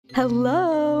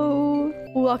Hello!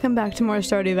 Welcome back to more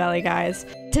Stardew Valley, guys.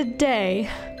 Today,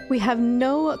 we have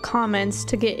no comments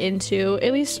to get into.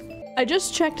 At least, I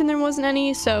just checked and there wasn't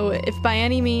any, so if by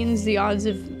any means the odds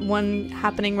of one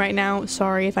happening right now,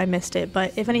 sorry if I missed it,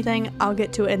 but if anything, I'll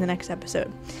get to it in the next episode.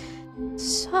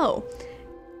 So,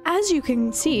 as you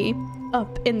can see,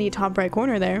 up in the top right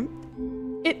corner there,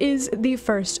 it is the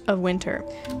 1st of winter.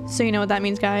 So you know what that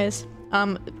means, guys?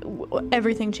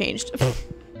 Everything changed.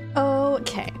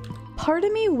 Okay, part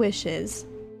of me wishes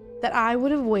that I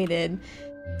would have waited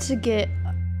to get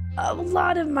a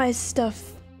lot of my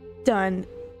stuff done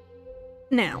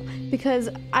now, because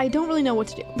I don't really know what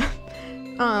to do.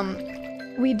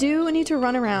 We do need to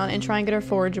run around and try and get our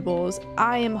forageables.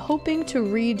 I am hoping to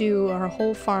redo our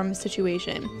whole farm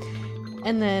situation.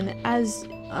 And then, as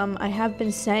I have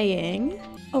been saying...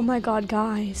 Oh my god,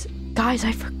 guys. Guys,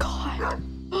 I forgot.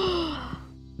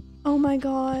 Oh my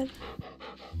god.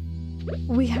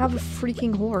 We have a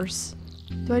freaking horse.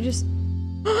 Do I just...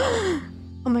 Oh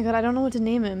my god, I don't know what to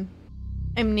name him.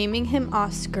 I'm naming him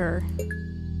Oscar.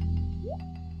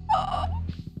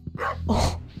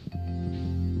 Oh.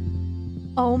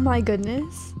 Oh my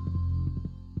goodness.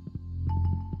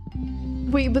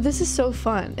 Wait, but this is so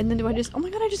fun. And then do I just... Oh my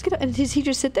god, I just get up... And does he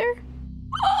just sit there?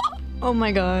 Oh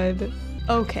my god.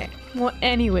 Okay. Well,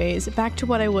 anyways, back to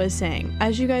what I was saying.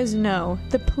 As you guys know,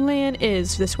 the plan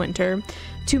is this winter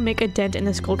to make a dent in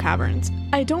the skull caverns.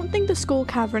 I don't think the skull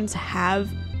caverns have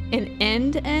an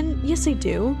end, and yes they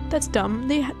do. That's dumb.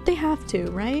 They have to,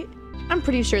 right? I'm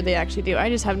pretty sure they actually do. I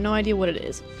just have no idea what it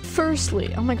is.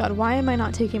 Firstly, oh my god, why am I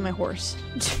not taking my horse?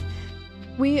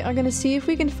 We are gonna see if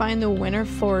we can find the winter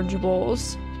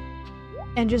forageables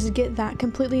and just get that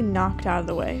completely knocked out of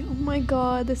the way. Oh my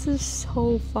god, this is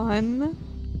so fun.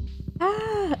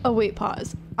 Ah! Oh wait,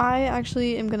 pause. I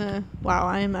actually am gonna... Wow,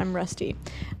 I'm rusty.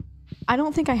 I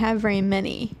don't think I have very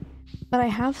many, but I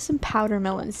have some powder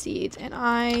melon seeds, and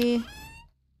I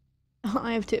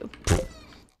have 2.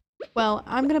 Well,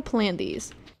 I'm gonna plant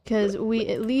these, because we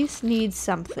at least need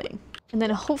something. And then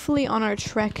hopefully on our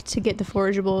trek to get the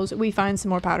forageables, we find some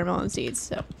more powder melon seeds,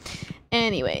 so...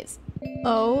 Anyways.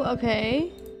 Oh,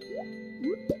 okay.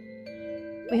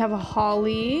 We have a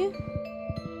holly.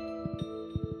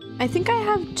 I think I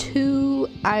have 2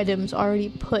 items already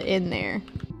put in there.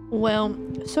 Well,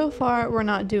 so far we're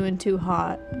not doing too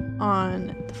hot on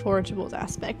the forageables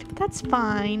aspect, but that's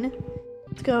fine.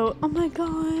 Let's go. Oh my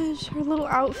gosh, her little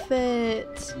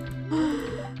outfit.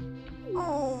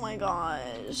 Oh my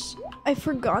gosh. I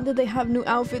forgot that they have new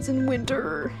outfits in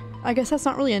winter. I guess that's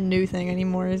not really a new thing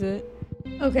anymore, is it?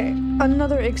 Okay,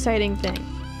 another exciting thing.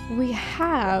 We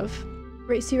have,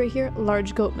 see right here,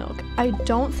 large goat milk. I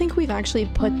don't think we've actually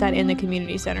put that in the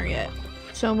community center yet,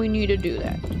 so we need to do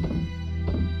that.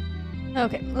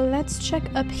 Okay, let's check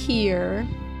up here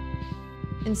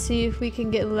and see if we can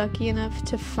get lucky enough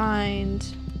to find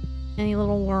any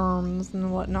little worms and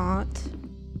whatnot.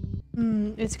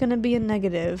 It's gonna be a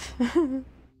negative.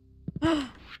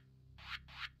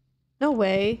 No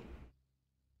way.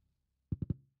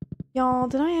 Y'all,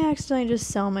 did I accidentally just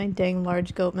sell my dang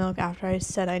large goat milk after I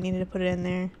said I needed to put it in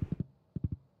there?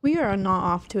 We are not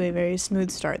off to a very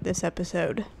smooth start this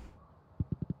episode.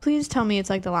 Please tell me it's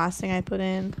like the last thing I put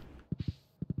in.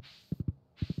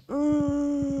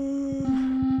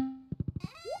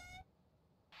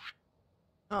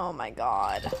 Oh my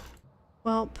god.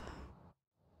 Welp.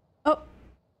 Oh.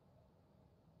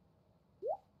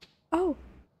 Oh.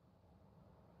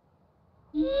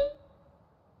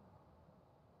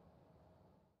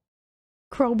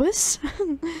 Krobus?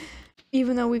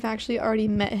 Even though we've actually already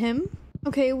met him.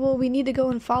 Okay, well we need to go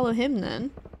and follow him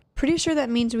then. Pretty sure that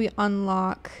means we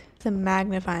unlock the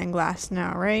magnifying glass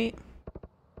now, right?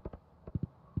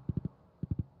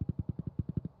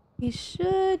 He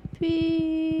should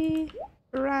be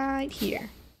right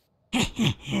here.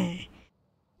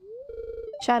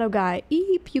 Shadow guy.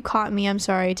 Eep, you caught me. I'm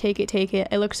sorry. Take it, take it.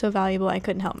 I look so valuable I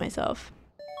couldn't help myself.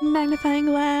 Magnifying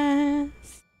glass.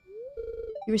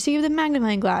 You received the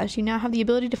magnifying glass. You now have the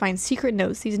ability to find secret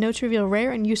notes. These notes reveal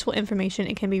rare and useful information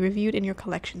and can be reviewed in your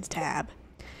collections tab.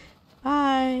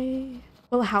 Bye.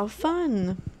 Well, how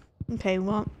fun. Okay,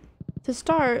 well, to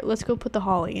start, let's go put the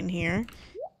holly in here.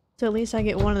 So at least I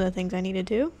get one of the things I need to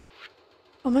do.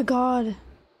 Oh my god.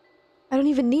 I don't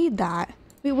even need that.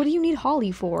 Wait, what do you need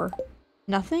holly for?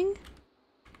 Nothing?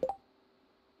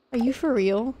 Are you for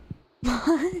real?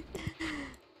 What?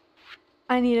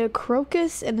 I need a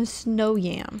crocus and a snow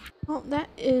yam. Well, that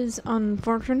is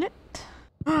unfortunate.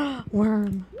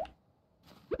 Worm.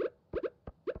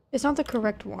 It's not the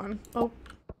correct one. Oh.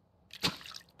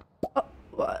 Oh,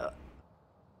 what?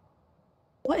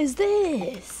 What is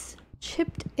this?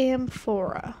 Chipped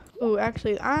amphora. Oh,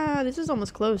 actually, this is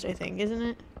almost closed, I think, isn't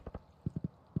it?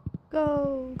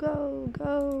 Go, go,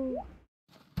 go.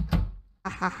 Ha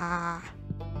ha ha.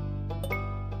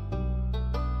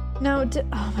 No,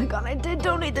 oh my god, I did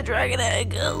donate the dragon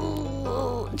egg.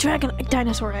 Oh,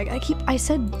 dinosaur egg. I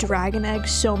said dragon egg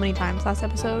so many times last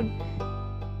episode.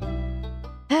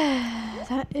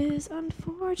 That is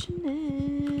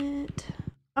unfortunate.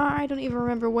 I don't even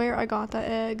remember where I got that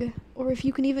egg. Or if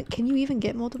you can you even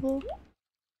get multiple?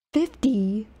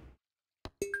 50?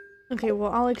 Okay,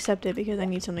 well, I'll accept it because I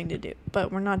need something to do. But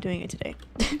we're not doing it today.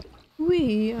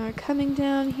 We are coming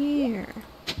down here.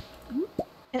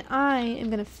 And I am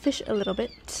gonna fish a little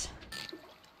bit.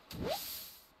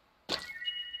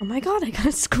 Oh my god, I got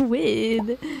a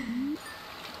squid!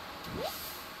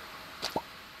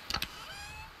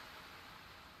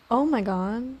 Oh my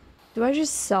god. Do I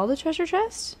just sell the treasure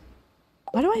chest?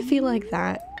 Why do I feel like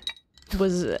that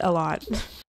was a lot?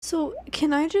 So,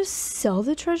 can I just sell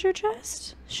the treasure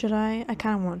chest? Should I? I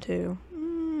kind of want to.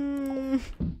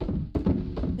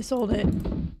 I sold it.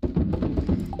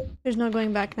 There's no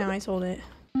going back now, I sold it.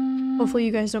 Hopefully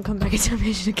you guys don't come back and tell me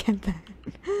I should get that.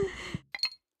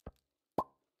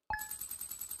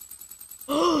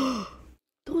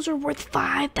 Those are worth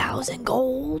 5,000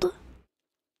 gold.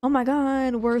 Oh my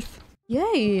god, worth.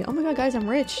 Yay! Oh my god, guys, I'm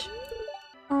rich.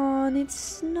 Aw, and it's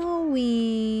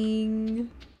snowing.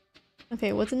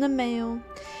 Okay, what's in the mail?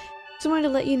 Just wanted to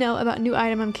let you know about a new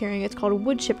item I'm carrying. It's called a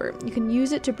wood chipper. You can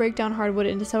use it to break down hardwood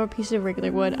into several pieces of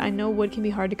regular wood. I know wood can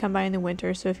be hard to come by in the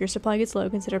winter, so if your supply gets low,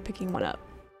 consider picking one up.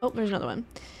 Oh, there's another one.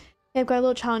 Hey, I've got a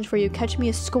little challenge for you. Catch me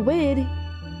a squid.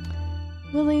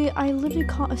 Lily, I literally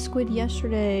caught a squid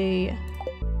yesterday.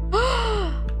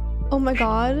 Oh my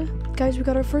god. Guys, we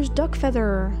got our first duck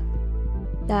feather.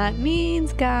 That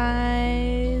means,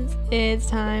 guys, it's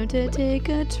time to take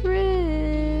a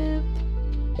trip.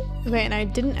 Okay, and I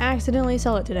didn't accidentally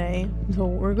sell it today, so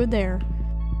we're good there.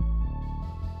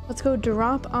 Let's go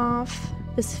drop off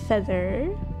this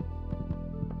feather.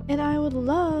 And I would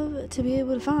love to be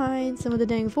able to find some of the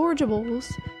dang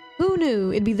forageables. Who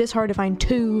knew it'd be this hard to find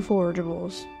 2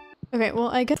 forageables? Okay, well,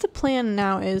 I guess the plan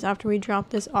now is, after we drop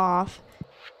this off,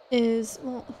 is...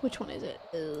 Well, which one is it?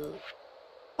 Oh.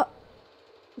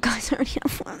 Guys, I already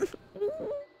have one.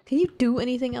 Can you do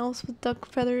anything else with duck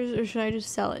feathers, or should I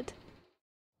just sell it?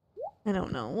 I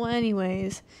don't know. Well,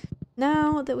 anyways,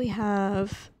 now that we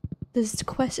have this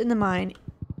quest in the mine,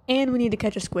 and we need to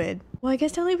catch a squid. Well, I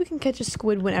guess technically we can catch a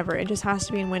squid whenever. It just has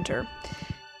to be in winter.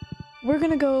 We're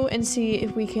gonna go and see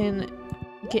if we can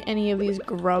get any of these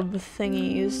grub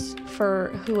thingies for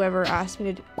whoever asked me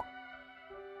to do.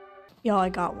 Y'all, I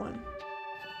got one.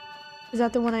 Is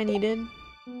that the one I needed?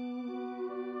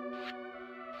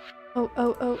 Oh,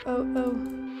 oh, oh, oh, oh.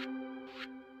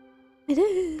 It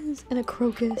is! And a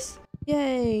crocus.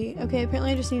 Yay! Okay,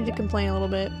 apparently I just needed to complain a little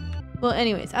bit. Well,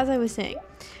 anyways, as I was saying,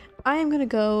 I am gonna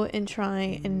go and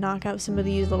try and knock out some of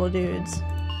these little dudes.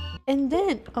 And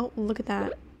then, oh, look at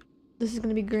that. This is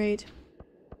gonna be great.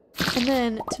 And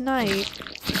then, tonight,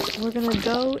 we're gonna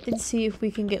go and see if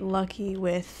we can get lucky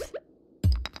with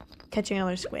catching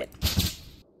another squid.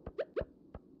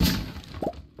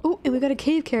 Oh, and we got a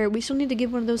cave carrot. We still need to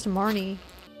give one of those to Marnie.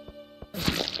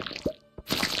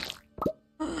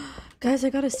 Guys,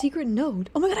 I got a secret note.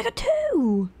 Oh my god, I got 2!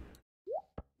 Oh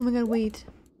my god, wait.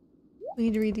 We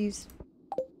need to read these.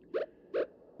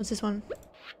 What's this one?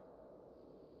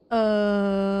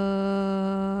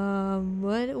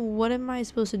 What am I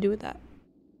supposed to do with that?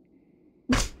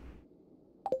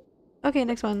 Okay,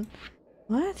 next one.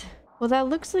 What? Well, that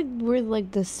looks like where,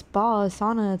 like, the spa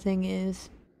sauna thing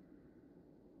is.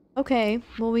 Okay,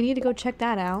 well, we need to go check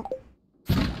that out.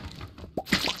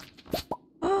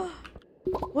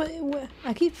 What?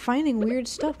 I keep finding weird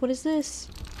stuff. What is this?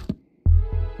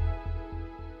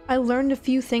 I learned a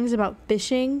few things about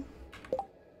fishing.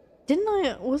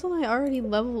 Wasn't I already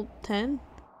level 10?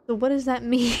 So what does that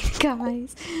mean,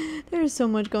 guys? There's so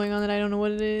much going on that I don't know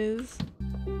what it is.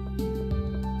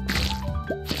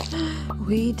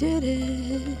 We did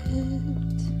it.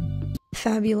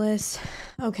 Fabulous.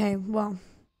 Okay, well.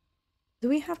 Do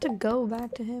we have to go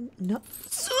back to him? No.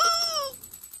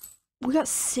 We got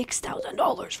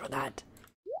 $6,000 for that.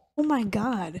 Oh my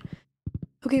god.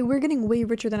 Okay, we're getting way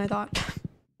richer than I thought.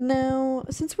 Now,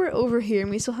 since we're over here and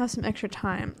we still have some extra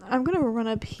time, I'm gonna run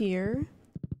up here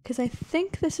because I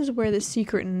think this is where the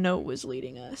secret note was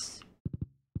leading us.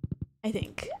 I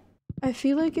think. I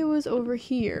feel like it was over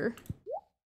here.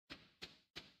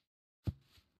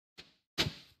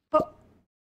 Oh!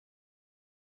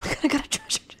 I got a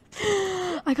treasure chest.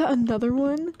 I got another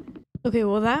one. Okay,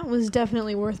 well that was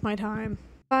definitely worth my time.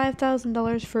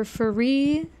 $5,000 for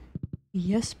free.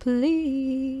 Yes,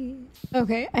 please.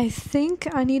 Okay, I think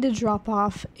I need to drop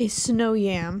off a snow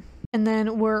yam. And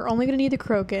then we're only gonna need the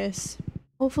crocus.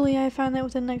 Hopefully I find that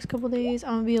within the next couple days.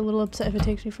 I'm gonna be a little upset if it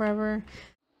takes me forever.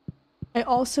 I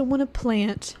also want to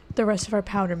plant the rest of our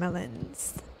powder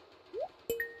melons.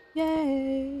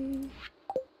 Yay!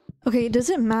 Okay, does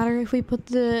it matter if we put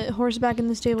the horse back in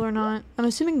the stable or not? I'm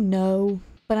assuming no,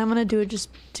 but I'm gonna do it just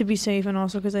to be safe and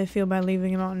also because I feel bad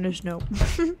leaving him out in the snow.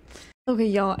 Okay,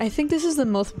 y'all, I think this is the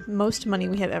most money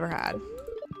we have ever had.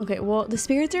 Okay, well, the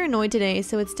spirits are annoyed today,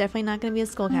 so it's definitely not gonna be a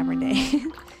skull cavern day.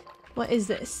 What is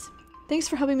this? Thanks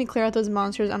for helping me clear out those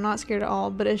monsters. I'm not scared at all,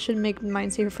 but it should make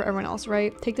mine safer for everyone else,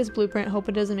 right? Take this blueprint, hope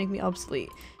it doesn't make me obsolete.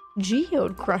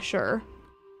 Geode Crusher.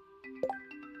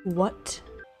 What?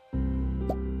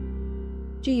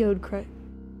 Geode Crusher.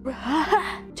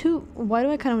 Why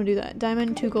do I kind of want to do that?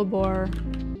 Diamond, 2 gold bar.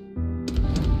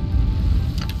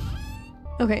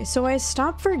 Okay, so I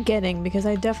stopped forgetting because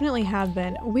I definitely have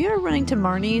been. We are running to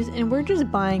Marnie's and we're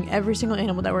just buying every single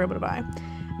animal that we're able to buy.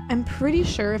 I'm pretty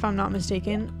sure, if I'm not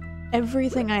mistaken,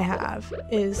 everything I have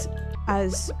is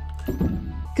as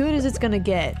good as it's gonna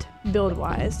get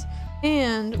build-wise.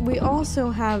 And we also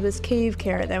have this cave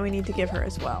carrot that we need to give her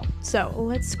as well. So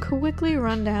let's quickly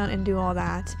run down and do all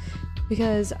that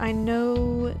because I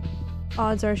know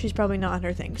odds are she's probably not on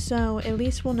her thing. So at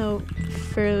least we'll know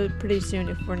pretty soon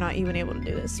if we're not even able to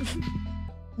do this.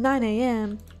 9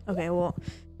 a.m. Okay, well,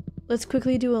 let's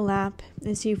quickly do a lap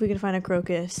and see if we can find a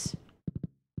crocus.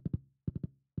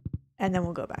 And then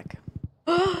we'll go back.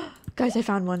 Guys, I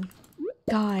found one.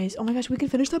 Guys, oh my gosh, we can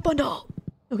finish that bundle.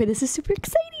 Okay, this is super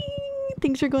exciting.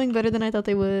 Things are going better than I thought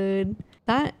they would.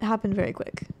 That happened very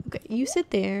quick. Okay, you sit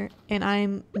there and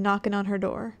I'm knocking on her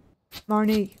door.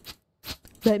 Marnie,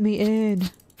 let me in.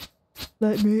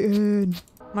 Let me in.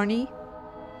 Marnie?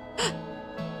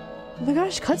 Oh my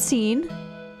gosh, cutscene.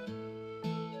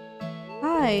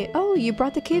 Hi. Oh, you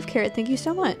brought the cave carrot. Thank you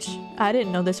so much. I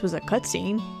didn't know this was a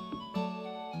cutscene.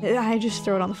 I just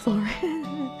throw it on the floor.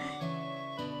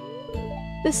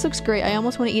 This looks great. I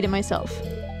almost want to eat it myself.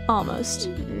 Almost.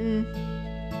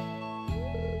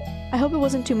 I hope it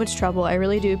wasn't too much trouble. I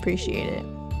really do appreciate it.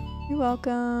 You're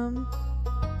welcome.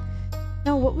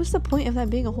 Now, what was the point of that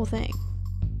being a whole thing?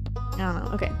 I don't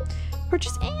know. Okay.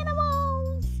 Purchase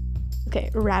animals! Okay,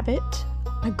 rabbit.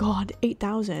 Oh my god,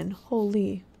 8,000.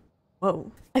 Holy.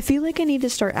 Whoa. I feel like I need to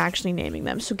start actually naming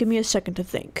them, so give me a second to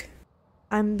think.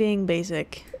 I'm being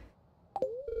basic.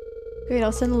 Great,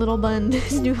 I'll send Little Bun to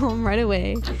his new home right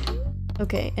away.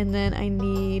 Okay, and then I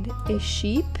need a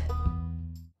sheep.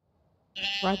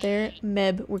 Right there.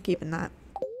 Meb, we're keeping that.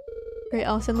 Great,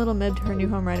 I'll send Little Meb to her new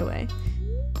home right away.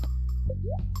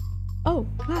 Oh!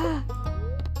 Ah!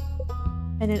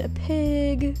 I need a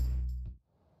pig.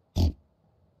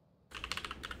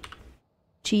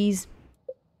 Cheese.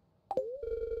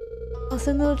 I'll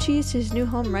send Little Cheese to his new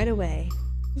home right away.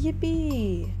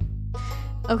 Yippee!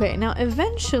 Okay, now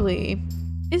eventually,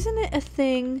 isn't it a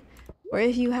thing where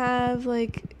if you have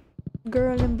like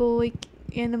girl and boy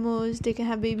animals, they can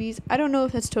have babies? I don't know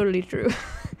if that's totally true.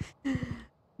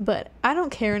 But I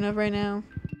don't care enough right now.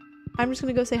 I'm just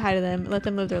gonna go say hi to them, let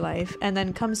them live their life, and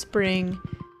then come spring,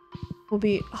 we'll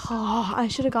be— oh, I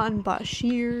should have bought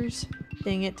shears.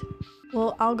 Dang it.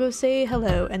 Well, I'll go say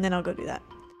hello, and then I'll go do that.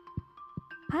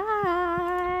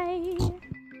 Hi!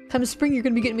 Come spring, you're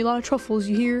gonna be getting me a lot of truffles,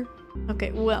 you hear?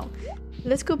 Okay, well,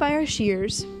 let's go buy our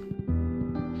shears.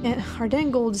 And our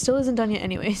dang gold still isn't done yet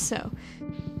anyway, so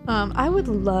I would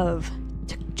love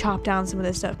to chop down some of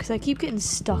this stuff because I keep getting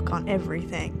stuck on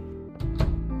everything.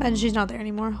 And she's not there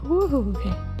anymore. Ooh,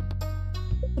 okay.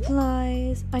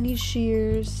 Supplies. I need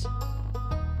shears.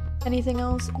 Anything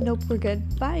else? Nope, we're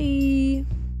good. Bye!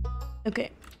 Okay,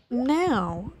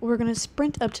 now we're gonna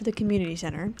sprint up to the community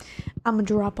center. I'm gonna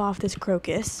drop off this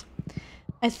crocus.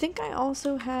 I think I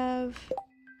also have—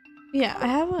 yeah, I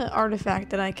have an artifact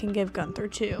that I can give Gunther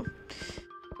too.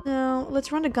 Now,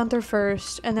 let's run to Gunther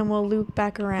first, and then we'll loop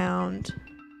back around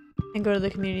and go to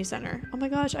the community center. Oh my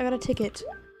gosh, I got a ticket.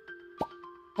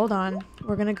 Hold on,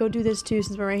 we're gonna go do this too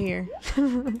since we're right here.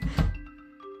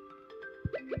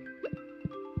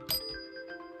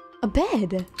 A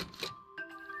bed!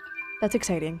 That's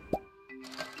exciting.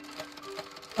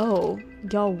 Oh,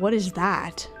 y'all, what is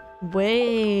that?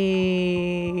 Wait.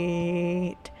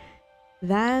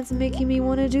 That's making me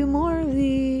want to do more of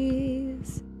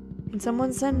these. Can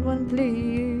someone send one,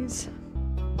 please?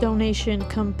 Donation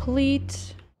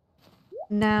complete.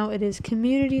 Now it is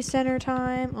community center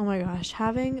time. Oh my gosh,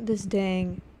 having this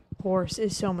dang horse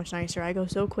is so much nicer. I go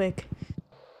so quick.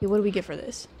 Okay, what do we get for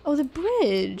this? Oh, the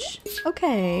bridge.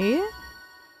 Okay.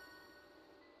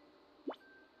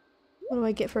 What do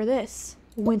I get for this?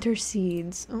 Winter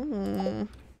seeds. Oh.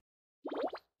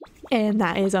 And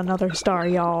that is another star,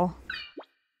 y'all.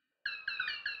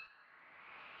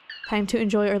 Time to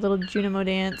enjoy our little Junimo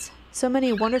dance. So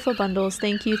many wonderful bundles.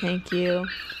 Thank you, thank you.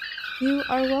 You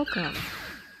are welcome.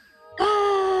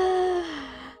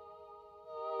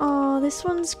 Oh, this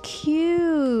one's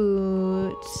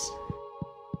cute.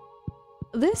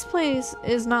 This place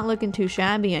is not looking too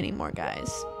shabby anymore,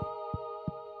 guys.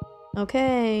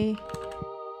 Okay.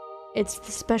 It's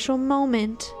the special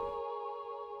moment.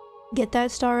 Get that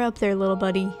star up there, little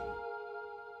buddy.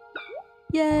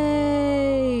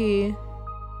 Yay!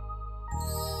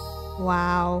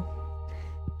 Wow.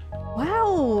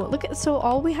 Wow! Look at, so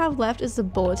all we have left is the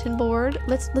bulletin board.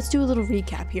 Let's do a little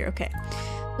recap here. Okay.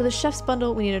 For the chef's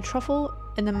bundle, we need a truffle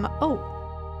and then oh,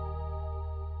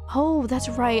 that's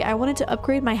right. I wanted to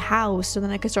upgrade my house so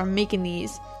then I could start making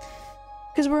these.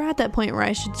 Because we're at that point where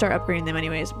I should start upgrading them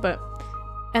anyways, but...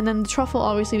 And then the truffle,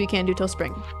 obviously, we can't do till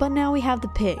spring. But now we have the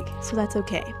pig, so that's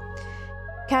okay.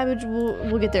 Cabbage,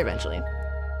 we'll get there eventually.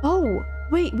 Oh,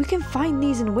 wait, we can find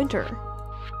these in winter.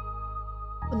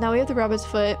 Well, now we have the rabbit's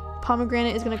foot.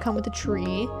 Pomegranate is going to come with the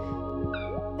tree.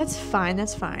 That's fine,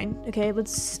 that's fine. Okay,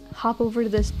 let's hop over to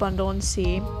this bundle and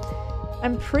see.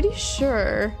 I'm pretty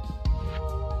sure...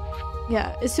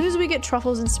 Yeah, as soon as we get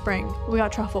truffles in spring, we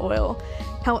got truffle oil.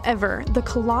 However, the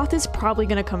cloth is probably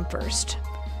going to come first.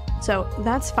 So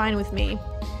that's fine with me.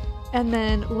 And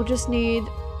then we'll just need,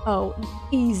 oh,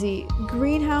 easy.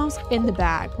 Greenhouse in the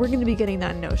bag. We're going to be getting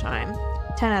that in no time.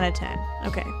 10 out of 10.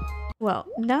 Okay. Well,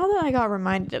 now that I got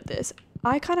reminded of this,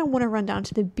 I kind of want to run down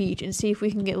to the beach and see if we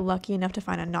can get lucky enough to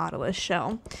find a nautilus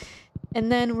shell.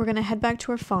 And then we're going to head back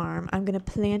to our farm. I'm going to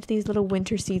plant these little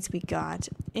winter seeds we got.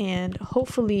 And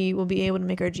hopefully we'll be able to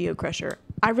make our geocrusher.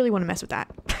 I really want to mess with that.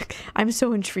 I'm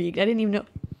so intrigued. I didn't even know.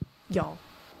 Y'all.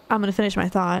 I'm gonna finish my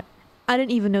thought. I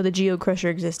didn't even know the geocrusher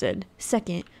existed.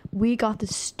 Second, we got the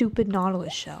stupid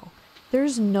nautilus shell.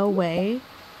 There's no way.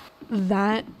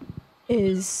 That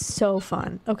is so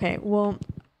fun. Okay, well,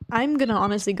 I'm gonna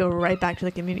honestly go right back to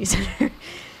the community center.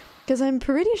 Because I'm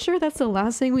pretty sure that's the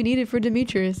last thing we needed for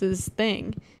Demetrius's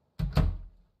thing.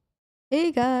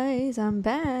 Hey guys, I'm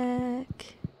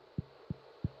back.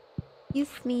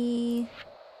 Excuse me.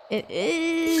 It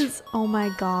is! Oh my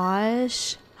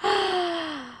gosh.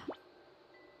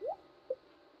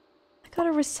 Got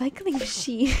a recycling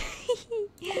machine.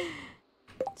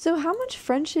 So how much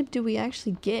friendship do we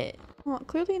actually get? Well,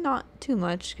 clearly not too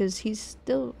much because he's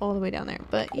still all the way down there.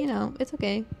 But, you know, it's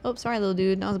okay. Oh, sorry, little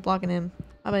dude. I was blocking him.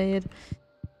 My bad.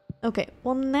 Okay,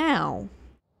 well now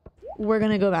we're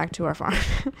gonna go back to our farm.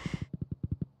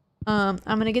 I'm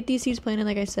gonna get these seeds planted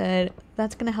like I said.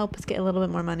 That's gonna help us get a little bit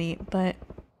more money. But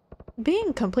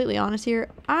being completely honest here,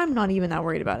 I'm not even that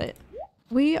worried about it.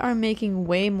 We are making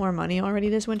way more money already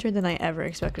this winter than I ever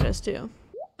expected us to.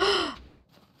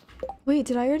 Wait,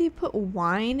 did I already put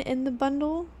wine in the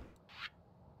bundle?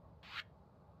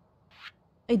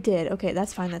 I did. Okay,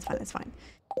 that's fine, that's fine, that's fine.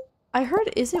 I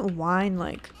heard, isn't wine,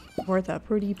 like, worth a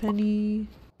pretty penny?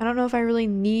 I don't know if I really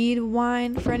need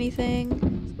wine for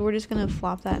anything, so we're just gonna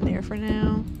flop that in there for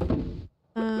now.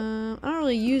 I don't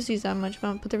really use these that much, but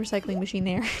I'll put the recycling machine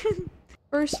there.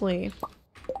 Firstly,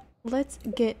 let's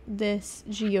get this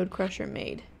geode crusher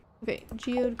made. Okay,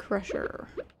 geode crusher.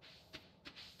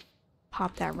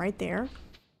 Pop that right there.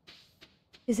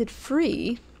 Is it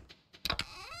free?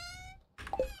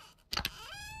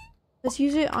 Let's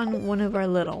use it on one of our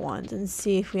little ones and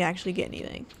see if we actually get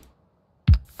anything.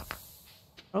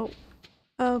 Oh.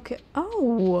 Okay.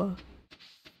 Oh!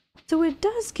 So it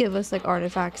does give us like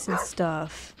artifacts and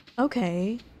stuff.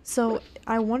 Okay. So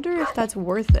I wonder if that's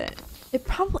worth it. It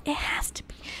has to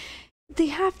be. They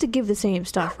have to give the same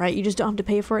stuff, right? You just don't have to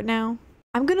pay for it now.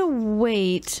 I'm gonna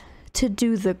wait to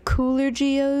do the cooler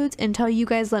geodes until you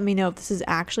guys let me know if this is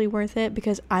actually worth it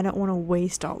because I don't want to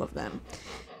waste all of them.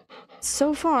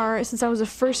 So far, since that was the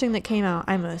first thing that came out,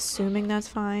 I'm assuming that's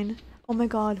fine. Oh my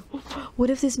god. What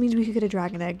if this means we could get a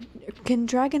dragon egg? Can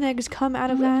dragon eggs come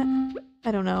out of that?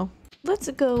 I don't know. Let's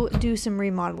go do some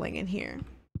remodeling in here.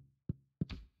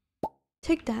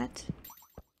 Take that.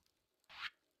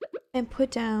 And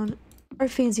put down our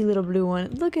fancy little blue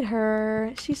one. Look at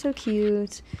her. She's so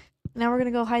cute. Now we're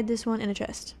gonna go hide this one in a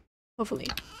chest. Hopefully.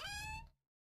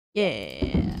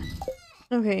 Yeah.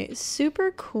 Okay,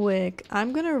 super quick.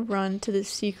 I'm gonna run to the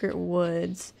secret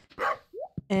woods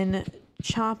and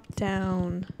chop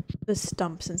down the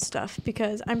stumps and stuff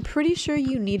because I'm pretty sure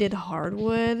you needed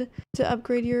hardwood to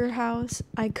upgrade your house.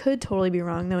 I could totally be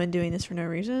wrong though in doing this for no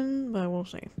reason, but we'll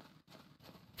see.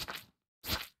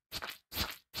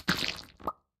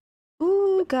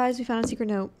 Ooh, guys, we found a secret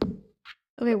note.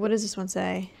 Okay, what does this one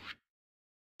say?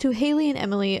 To Haley and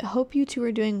Emily, hope you two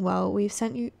are doing well. We've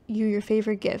sent you your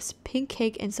favorite gifts. Pink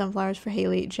cake and sunflowers for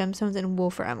Haley, gemstones and wool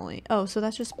for Emily. Oh, so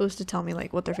that's just supposed to tell me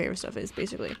like what their favorite stuff is,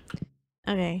 basically.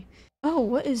 Okay. Oh,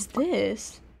 what is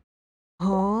this?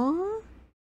 Huh?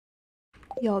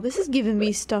 Y'all, this is giving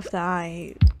me stuff that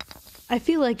I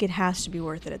feel like it has to be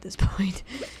worth it at this point.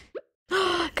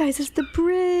 Guys, it's the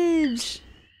bridge!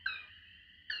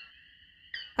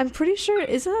 I'm pretty sure,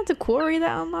 isn't that the quarry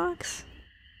that unlocks?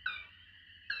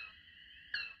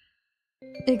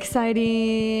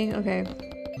 Exciting. Okay.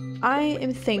 I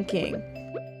am thinking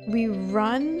we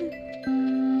run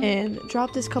and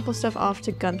drop this couple stuff off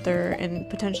to Gunther and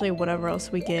potentially whatever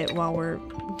else we get while we're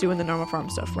doing the normal farm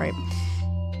stuff, right?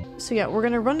 So yeah, we're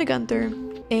gonna run to Gunther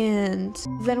and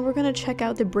then we're gonna check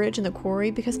out the bridge and the quarry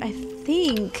because I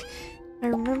think, I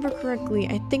remember correctly,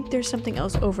 I think there's something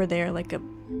else over there, like a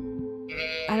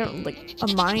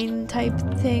mine type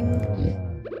thing.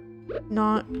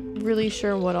 Not really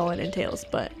sure what all it entails,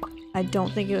 but I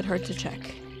don't think it would hurt to check.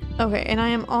 Okay, and I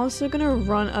am also gonna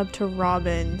run up to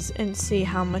Robin's and see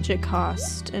how much it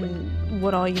costs and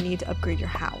what all you need to upgrade your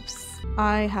house.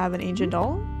 I have an ancient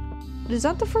doll. Is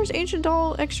that the first ancient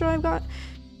doll extra I've got?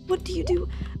 What do you do?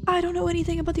 I don't know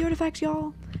anything about the artifacts,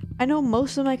 y'all. I know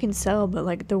most of them I can sell, but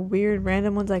like the weird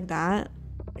random ones like that,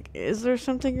 like is there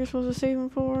something you're supposed to save them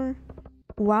for?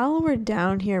 While we're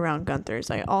down here around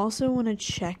Gunther's, I also want to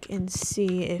check and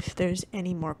see if there's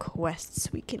any more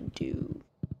quests we can do.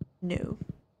 No.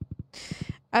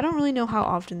 I don't really know how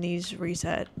often these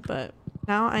reset, but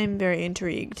now I'm very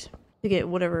intrigued to get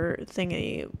whatever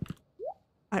thingy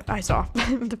I saw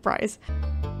the prize.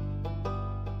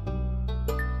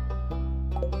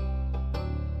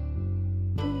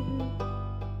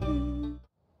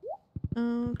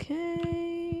 Okay.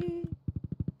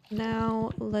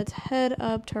 Now let's head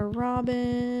up to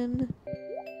Robin.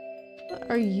 What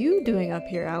are you doing up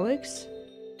here, Alex?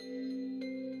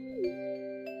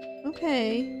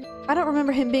 Okay. I don't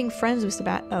remember him being friends with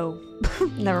Sebastian. Oh,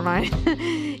 never mind.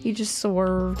 He just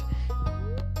swerved.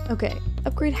 Okay,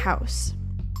 upgrade house.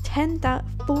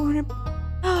 10,400.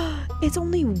 It's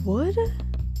only wood?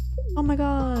 Oh my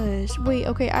gosh. Wait,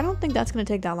 okay, I don't think that's gonna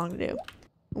take that long to do.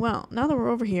 Well, now that we're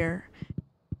over here,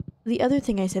 the other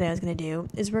thing I said I was gonna do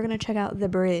is we're gonna check out the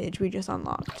bridge we just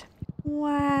unlocked.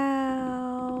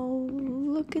 Wow,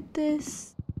 look at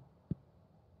this.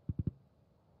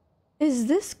 Is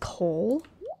this coal?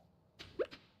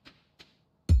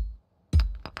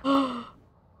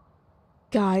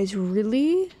 Guys,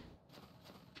 really?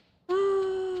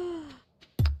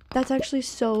 That's actually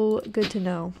so good to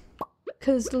know.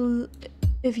 Because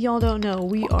if y'all don't know,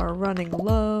 we are running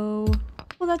low.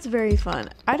 Well, that's very fun.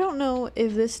 I don't know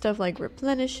if this stuff like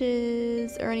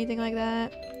replenishes or anything like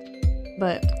that,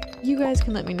 but you guys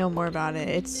can let me know more about it.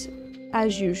 It's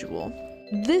as usual.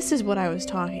 This is what I was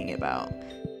talking about.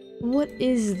 What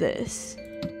is this?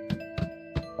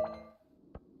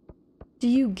 Do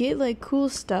you get like cool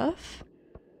stuff?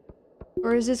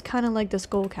 Or is this kind of like the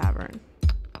skull cavern?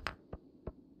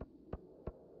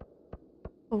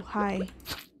 Oh, hi.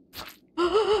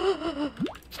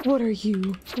 What are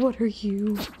you? What are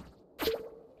you?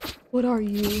 What are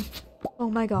you? Oh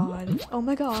my god. Oh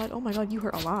my god. Oh my god, you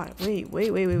hurt a lot. Wait.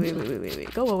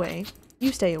 Go away.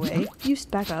 You stay away. You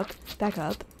back up. Back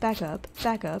up. Back up.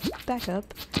 Back up. Back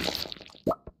up.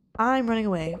 I'm running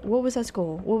away. What was that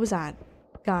skull? What was that?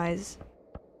 Guys.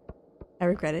 I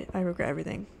regret it. I regret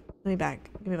everything. Let me back.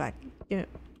 Give me back. Give it.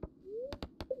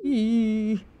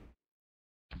 Eee.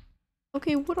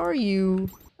 Okay, what are you?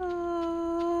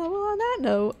 Well, on that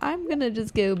note, I'm gonna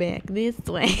just go back this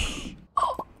way.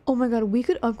 Oh my god, we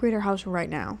could upgrade our house right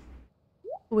now.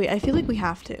 Wait, I feel like we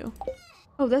have to.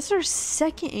 Oh, that's our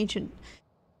second ancient.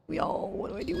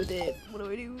 What do I do with it? What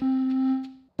do I do?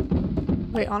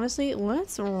 Wait, honestly,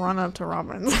 let's run up to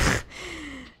Robin's.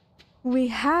 We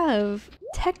have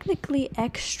technically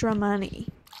extra money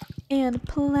and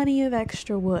plenty of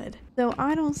extra wood, so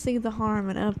I don't see the harm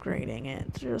in upgrading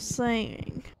it, just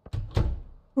saying.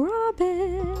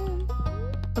 Robin!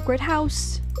 Upgrade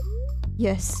house!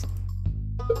 Yes.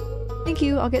 Thank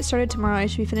you, I'll get started tomorrow. I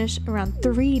should be finished around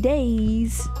 3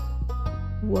 days.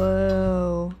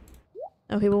 Whoa.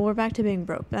 Okay, well we're back to being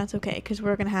broke, but that's okay, because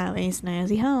we're gonna have a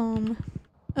snazzy home.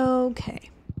 Okay.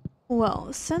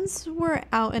 Well, since we're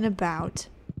out and about,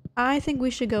 I think we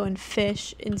should go and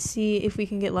fish and see if we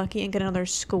can get lucky and get another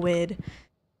squid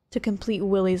to complete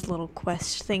Willie's little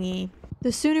quest thingy.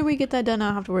 The sooner we get that done, I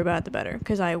don't have to worry about it, the better,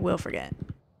 because I will forget.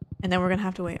 And then we're gonna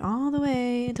have to wait all the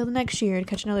way until the next year to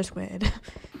catch another squid.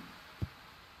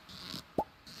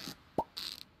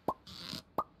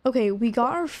 Okay, we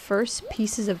got our first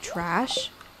pieces of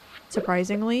trash,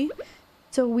 surprisingly.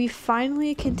 So we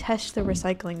finally can test the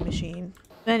recycling machine.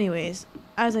 Anyways,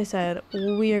 as I said,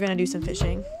 we are gonna do some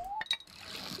fishing.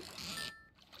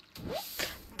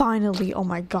 Finally, oh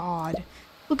my god.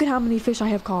 Look at how many fish I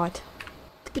have caught.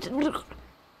 It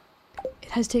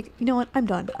has taken, you know what, I'm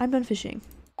done. I'm done fishing.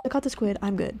 I caught the squid,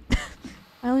 I'm good.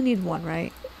 I only need one,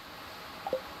 right?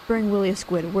 Bring Willie a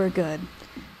squid, we're good.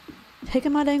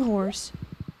 Taking my dang horse.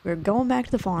 We're going back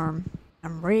to the farm.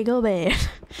 I'm ready to go to bed.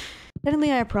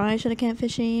 Technically, I probably should have camped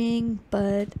fishing,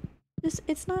 but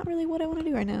it's not really what I want to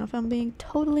do right now, if I'm being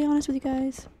totally honest with you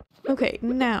guys. Okay,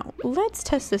 now, let's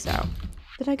test this out.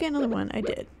 Did I get another one? I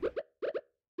did.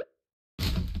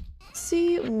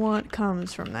 See what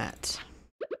comes from that.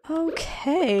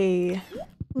 Okay.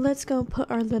 Let's go put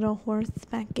our little horse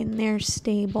back in their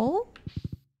stable.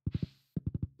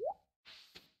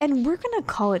 And we're gonna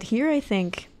call it here, I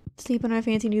think. Sleep in our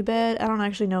fancy new bed. I don't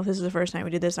actually know if this is the first time we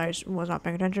did this. I just was not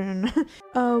paying attention.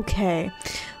 Okay.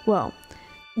 Well,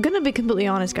 I'm gonna be completely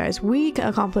honest, guys. We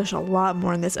accomplished a lot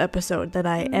more in this episode than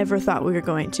I ever thought we were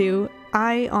going to.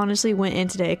 I honestly went in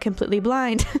today completely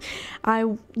blind. I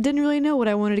didn't really know what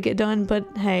I wanted to get done, but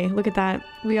hey, look at that.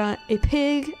 We got a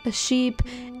pig, a sheep,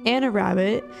 and a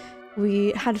rabbit.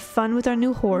 We had fun with our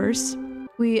new horse.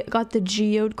 We got the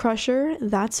geode crusher,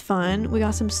 that's fun. We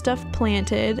got some stuff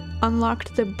planted,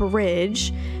 unlocked the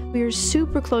bridge. We are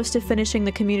super close to finishing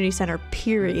the community center,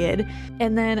 period.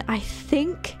 And then I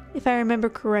think, if I remember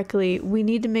correctly, we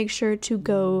need to make sure to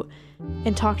go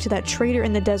and talk to that trader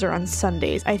in the desert on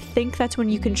Sundays. I think that's when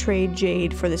you can trade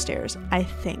jade for the stairs. I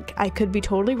think. I could be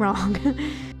totally wrong.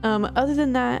 Other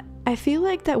than that, I feel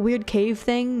like that weird cave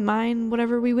thing,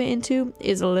 whatever we went into,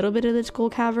 is a little bit of the skull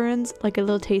caverns, like a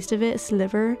little taste of it, a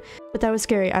sliver. But that was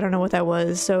scary. I don't know what that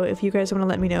was. So if you guys want to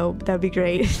let me know, that would be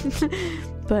great.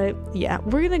 But yeah,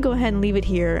 we're gonna go ahead and leave it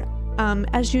here.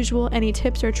 As usual, any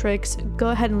tips or tricks, go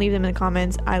ahead and leave them in the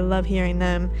comments. I love hearing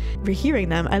them.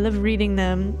 I love reading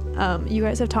them. You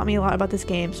guys have taught me a lot about this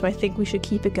game, so I think we should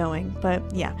keep it going. But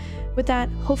yeah, with that,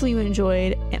 hopefully you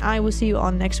enjoyed, and I will see you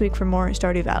all next week for more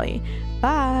Stardew Valley.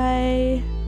 Bye!